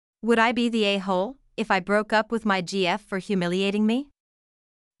Would I be the a-hole if I broke up with my GF for humiliating me?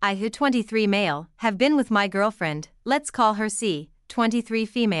 I, who 23 male, have been with my girlfriend, let's call her C, 23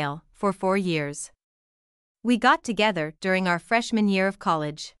 female, for 4 years. We got together during our freshman year of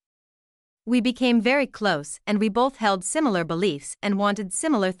college. We became very close and we both held similar beliefs and wanted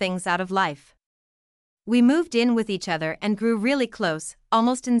similar things out of life. We moved in with each other and grew really close,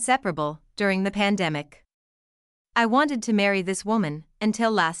 almost inseparable, during the pandemic. I wanted to marry this woman,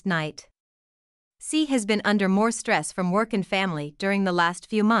 until last night. C has been under more stress from work and family during the last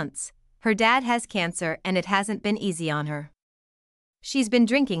few months. Her dad has cancer and it hasn't been easy on her. She's been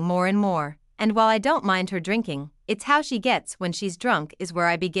drinking more and more, and while I don't mind her drinking, it's how she gets when she's drunk is where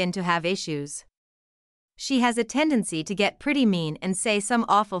I begin to have issues. She has a tendency to get pretty mean and say some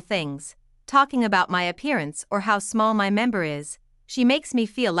awful things, talking about my appearance or how small my member is. She makes me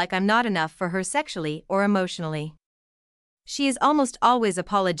feel like I'm not enough for her sexually or emotionally. She is almost always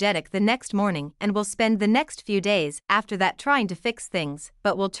apologetic the next morning and will spend the next few days after that trying to fix things,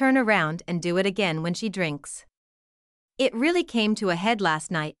 but will turn around and do it again when she drinks. It really came to a head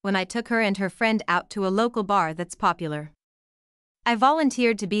last night when I took her and her friend out to a local bar that's popular. I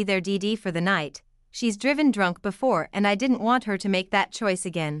volunteered to be their DD for the night. She's driven drunk before and I didn't want her to make that choice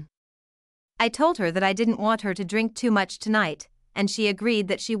again. I told her that I didn't want her to drink too much tonight, and she agreed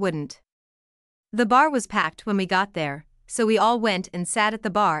that she wouldn't. The bar was packed when we got there, so we all went and sat at the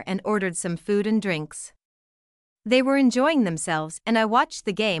bar and ordered some food and drinks. They were enjoying themselves and I watched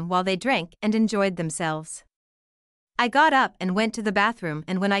the game while they drank and enjoyed themselves. I got up and went to the bathroom,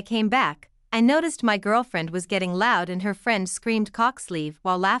 and when I came back, I noticed my girlfriend was getting loud and her friend screamed cocksleeve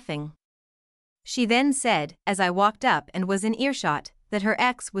while laughing. She then said, as I walked up and was in earshot, that her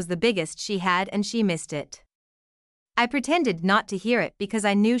ex was the biggest she had and she missed it. I pretended not to hear it because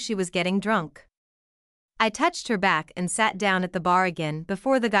I knew she was getting drunk. I touched her back and sat down at the bar again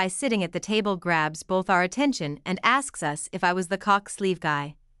before the guy sitting at the table grabs both our attention and asks us if I was the cock-sleeve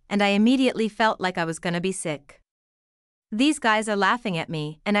guy, and I immediately felt like I was gonna be sick. These guys are laughing at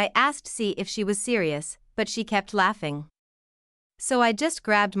me and I asked C if she was serious, but she kept laughing. So I just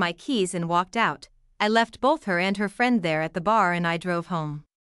grabbed my keys and walked out. I left both her and her friend there at the bar and I drove home.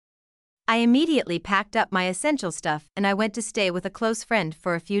 I immediately packed up my essential stuff and I went to stay with a close friend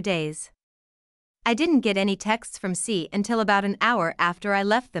for a few days. I didn't get any texts from C until about an hour after I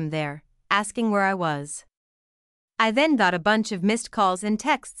left them there, asking where I was. I then got a bunch of missed calls and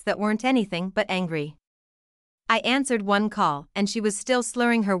texts that weren't anything but angry. I answered one call and she was still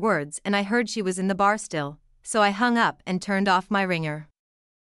slurring her words and I heard she was in the bar still, so I hung up and turned off my ringer.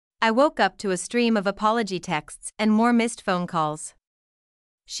 I woke up to a stream of apology texts and more missed phone calls.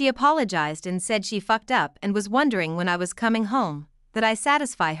 She apologized and said she fucked up and was wondering when I was coming home, that I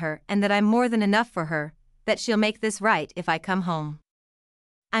satisfy her and that I'm more than enough for her, that she'll make this right if I come home.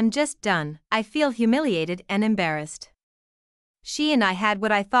 I'm just done. I feel humiliated and embarrassed. She and I had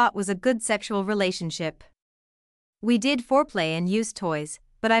what I thought was a good sexual relationship. We did foreplay and used toys,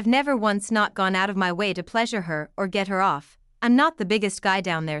 but I've never once not gone out of my way to pleasure her or get her off. I'm not the biggest guy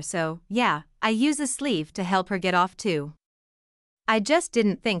down there, so, yeah, I use a sleeve to help her get off too. I just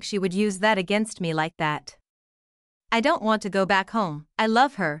didn't think she would use that against me like that. I don't want to go back home. I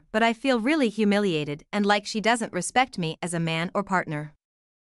love her, but I feel really humiliated and like she doesn't respect me as a man or partner.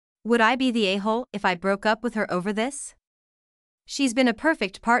 Would I be the a-hole if I broke up with her over this? She's been a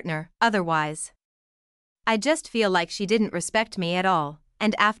perfect partner, otherwise. I just feel like she didn't respect me at all,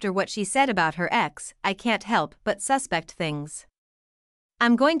 and after what she said about her ex, I can't help but suspect things.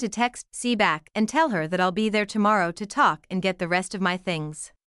 I'm going to text C back and tell her that I'll be there tomorrow to talk and get the rest of my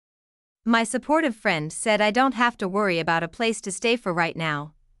things. My supportive friend said I don't have to worry about a place to stay for right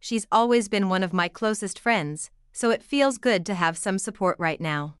now. She's always been one of my closest friends, so it feels good to have some support right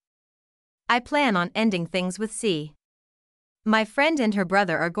now. I plan on ending things with C. My friend and her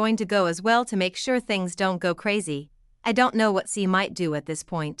brother are going to go as well to make sure things don't go crazy. I don't know what C might do at this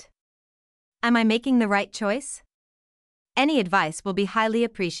point. Am I making the right choice? Any advice will be highly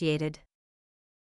appreciated.